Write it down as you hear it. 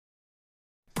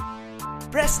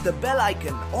press the bell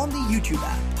icon on the YouTube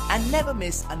app and never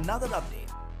miss another update.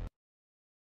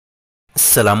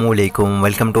 अस्सलामुअलैकुम,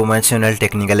 welcome to my channel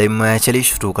technical में। चलिए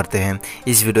शुरू करते हैं।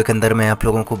 इस वीडियो के अंदर मैं आप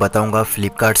लोगों को बताऊंगा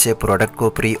फ्लिपकार्ट से प्रोडक्ट को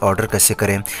प्री ऑर्डर कैसे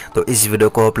करें। तो इस वीडियो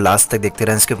को आप लास्ट तक देखते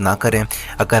रहें, स्किप ना करें।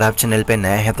 अगर आप चैनल पे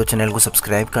नए हैं तो चैनल को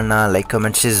सब्सक्राइब करना, लाइक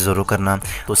कमेंट से ज़रूर करना।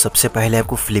 तो सबसे पहले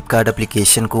आपको फ्लिपकार्ट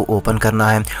एप्लीकेशन को ओपन करना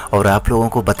है और आप लोगों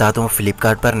को बता दूँ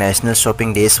फ्लिपकार्ट पर नेशनल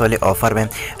शॉपिंग डेज वाले ऑफर में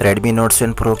रेडमी नोट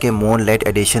 7 प्रो के मून लाइट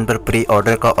एडिशन पर प्री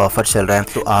ऑर्डर का ऑफर चल रहा है।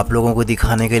 तो आप लोगों को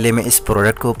दिखाने के लिए मैं इस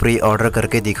प्रोडक्ट को प्री ऑर्डर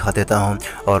करके दिखा देता हूँ।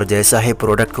 और जैसा ही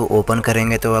प्रोडक्ट को ओपन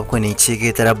करेंगे तो आपको नीचे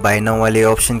की तरफ बाय नाउ वाले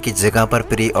ऑप्शन की जगह पर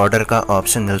प्री ऑर्डर का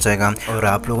ऑप्शन मिल जाएगा। और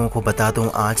आप लोगों को बता दूं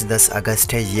आज 10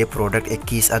 अगस्त है, ये प्रोडक्ट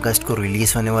 21 अगस्त को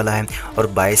रिलीज होने वाला है और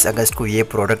 22 अगस्त को ये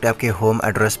प्रोडक्ट आपके होम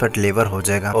एड्रेस पर डिलीवर हो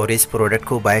जाएगा। और इस प्रोडक्ट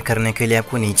को बाय करने के लिए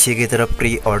आपको नीचे की तरफ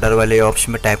प्री ऑर्डर वाले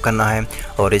ऑप्शन में टाइप करना है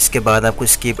और इसके बाद आपको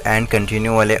स्किप एंड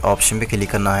कंटिन्यू वाले ऑप्शन पे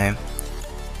क्लिक करना है।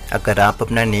 अगर आप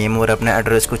अपना नेम और अपना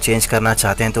एड्रेस को चेंज करना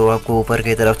चाहते हैं तो आपको ऊपर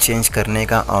की तरफ चेंज करने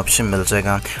का ऑप्शन मिल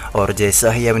जाएगा। और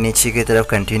जैसा ही आप नीचे की तरफ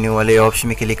कंटिन्यू वाले ऑप्शन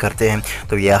में क्लिक करते हैं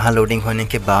तो यहाँ लोडिंग होने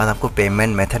के बाद आपको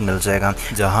पेमेंट मेथड मिल जाएगा,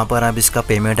 जहाँ पर आप इसका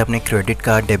पेमेंट अपने credit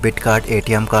card, debit card,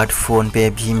 ATM card, PhonePe,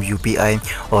 Bhim, UPI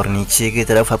और नीचे की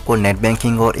तरफ आपको नेट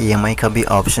बैंकिंग और EMI का भी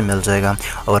ऑप्शन मिल जाएगा।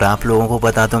 और आप लोगों को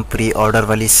बता दूँ प्री ऑर्डर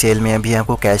वाली सेल में अभी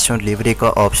आपको कैश ऑन डिलीवरी का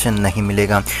ऑप्शन नहीं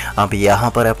मिलेगा। आप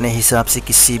यहाँ पर अपने हिसाब से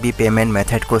किसी भी पेमेंट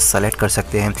मेथड को सेलेक्ट कर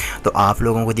सकते हैं। तो आप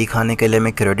लोगों को दिखाने के लिए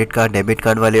मैं क्रेडिट कार्ड, डेबिट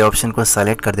कार्ड वाले ऑप्शन को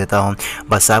सेलेक्ट कर देता हूं।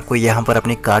 बस आपको यहां पर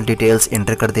अपनी कार्ड डिटेल्स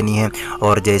एंटर कर देनी है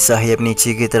और जैसा ही आप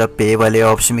नीचे की तरफ पे वाले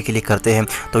ऑप्शन में क्लिक करते हैं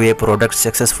तो ये प्रोडक्ट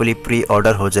सक्सेसफुली प्री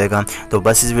ऑर्डर हो जाएगा। तो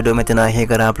बस इस वीडियो में इतना ही।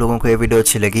 अगर आप लोगों को ये वीडियो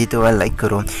अच्छी लगी तो लाइक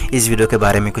करो। इस वीडियो के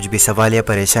बारे में कुछ भी सवाल या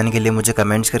परेशानी के लिए मुझे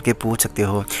कमेंट्स करके पूछ सकते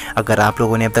हो। अगर आप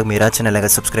लोगों ने अब तक मेरा चैनल अगर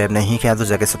सब्सक्राइब नहीं किया तो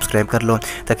जाकर सब्सक्राइब कर लो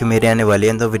ताकि मेरे आने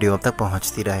वाली वीडियो अब तक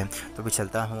पहुँचती रहे। तो भी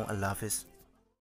चलता हूँ, अल्लाह हाफिज़।